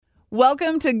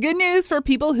Welcome to Good News for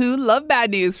People Who Love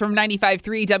Bad News from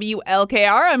 95.3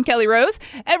 WLKR. I'm Kelly Rose.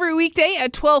 Every weekday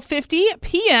at 12:50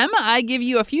 p.m., I give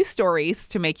you a few stories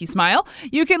to make you smile.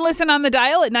 You can listen on the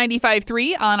dial at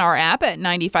 95.3, on our app at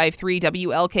 95.3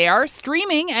 WLKR,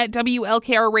 streaming at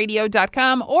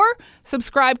WLKRradio.com, or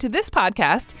subscribe to this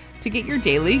podcast to get your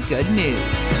daily good news.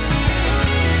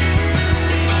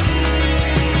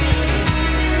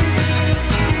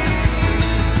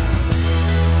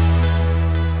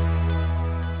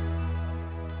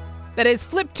 That is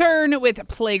Flip Turn with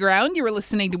Playground. You were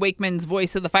listening to Wakeman's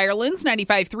Voice of the Firelands,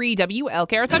 95.3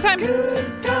 WLKR. It's time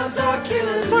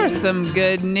for some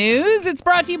good news. It's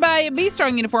brought to you by Be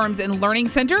Strong Uniforms and Learning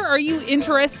Center. Are you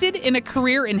interested in a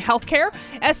career in healthcare?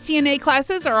 STNA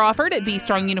classes are offered at Be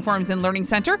Strong Uniforms and Learning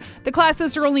Center. The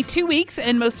classes are only 2 weeks,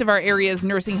 and most of our area's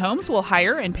nursing homes will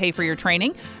hire and pay for your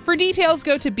training. For details,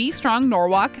 go to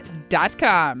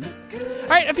BeStrongNorwalk.com. All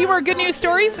right, a few more good news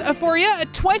stories for you. A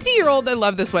 20-year-old, I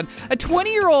love this one, a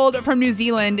 20-year-old from New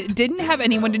Zealand didn't have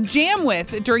anyone to jam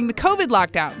with during the COVID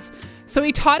lockdowns. So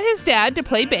he taught his dad to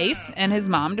play bass and his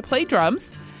mom to play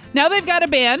drums. Now they've got a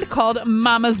band called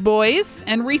Mama's Boys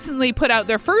and recently put out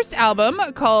their first album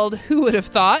called Who Would Have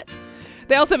Thought?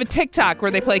 They also have a TikTok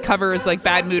where they play covers like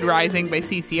Bad Mood Rising by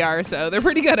CCR, so they're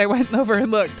pretty good. I went over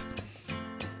and looked.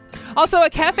 Also, a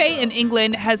cafe in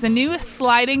England has a new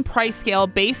sliding price scale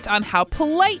based on how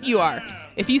polite you are.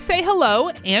 If you say hello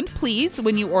and please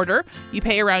when you order, you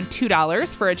pay around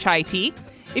 $2 for a chai tea.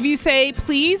 If you say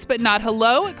please but not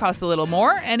hello, it costs a little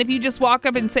more. And if you just walk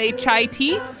up and say chai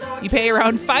tea, you pay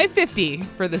around $5.50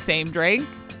 for the same drink.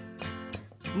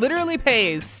 Literally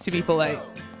pays to be polite.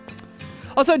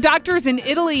 Also, doctors in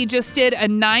Italy just did a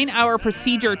 9-hour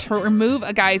procedure to remove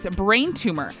a guy's brain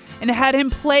tumor and had him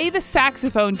play the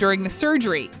saxophone during the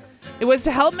surgery. It was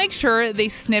to help make sure they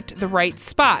snipped the right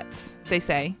spots. They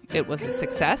say it was a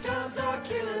success.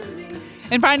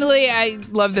 And finally, I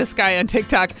love this guy on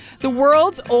TikTok. The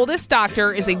world's oldest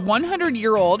doctor is a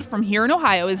 100-year-old from here in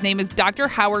Ohio. His name is Dr.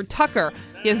 Howard Tucker.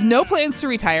 He has no plans to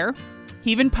retire.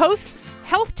 He even posts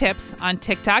health tips on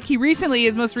TikTok.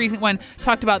 His most recent one,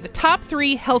 talked about the top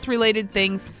 3 health-related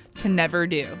things to never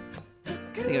do.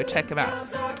 So go check him out.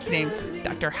 His name's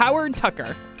Dr. Howard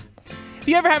Tucker. If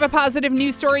you ever have a positive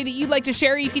news story that you'd like to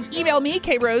share, you can email me,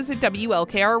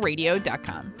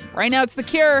 krose@WLKRradio.com. Right now, it's The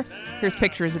Cure. Here's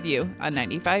pictures of you on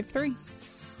 95.3.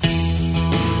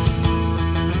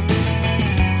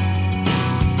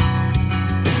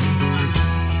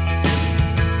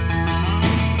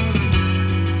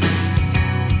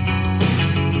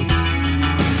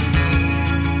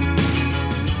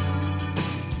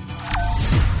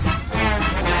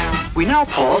 We now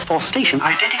pause for station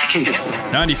identification.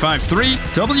 95.3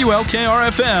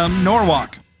 WLKR FM,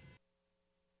 Norwalk.